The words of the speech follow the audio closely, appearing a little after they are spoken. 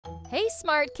Hey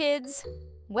Smart Kids!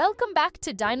 Welcome back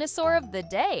to Dinosaur of the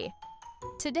Day.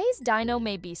 Today's dino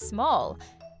may be small,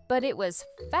 but it was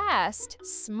fast,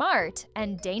 smart,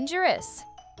 and dangerous.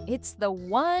 It's the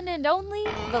one and only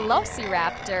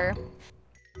Velociraptor.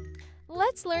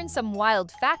 Let's learn some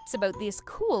wild facts about this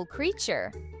cool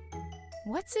creature.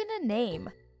 What's in a name?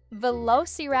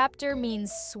 Velociraptor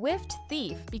means swift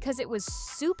thief because it was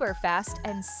super fast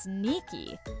and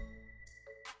sneaky.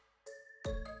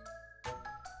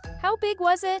 How big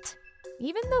was it?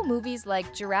 Even though movies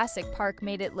like Jurassic Park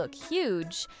made it look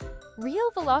huge,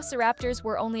 real velociraptors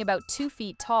were only about 2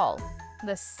 feet tall,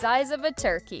 the size of a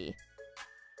turkey.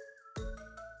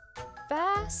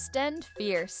 Fast and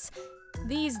fierce.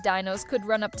 These dinos could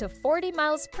run up to 40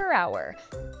 miles per hour,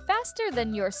 faster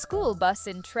than your school bus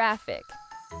in traffic.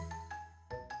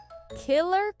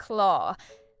 Killer claw.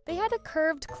 They had a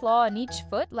curved claw on each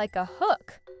foot like a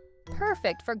hook,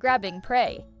 perfect for grabbing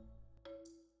prey.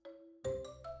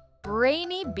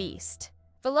 Brainy beast.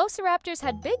 Velociraptors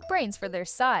had big brains for their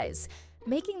size,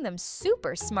 making them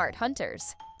super smart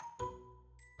hunters.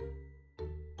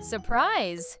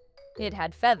 Surprise! It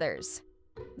had feathers.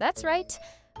 That's right,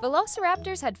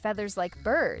 Velociraptors had feathers like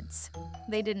birds.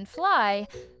 They didn't fly,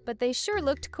 but they sure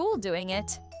looked cool doing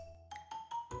it.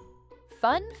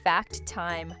 Fun fact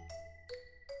time.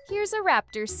 Here's a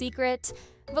raptor secret.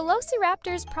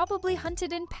 Velociraptors probably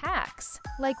hunted in packs,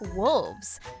 like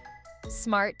wolves.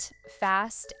 Smart,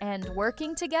 fast, and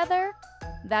working together?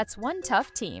 That's one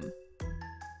tough team.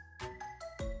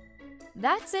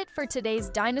 That's it for today's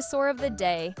Dinosaur of the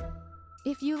Day.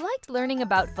 If you liked learning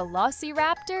about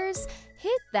Velociraptors,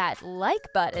 hit that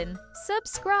like button,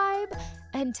 subscribe,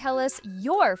 and tell us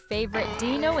your favorite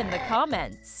dino in the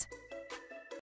comments.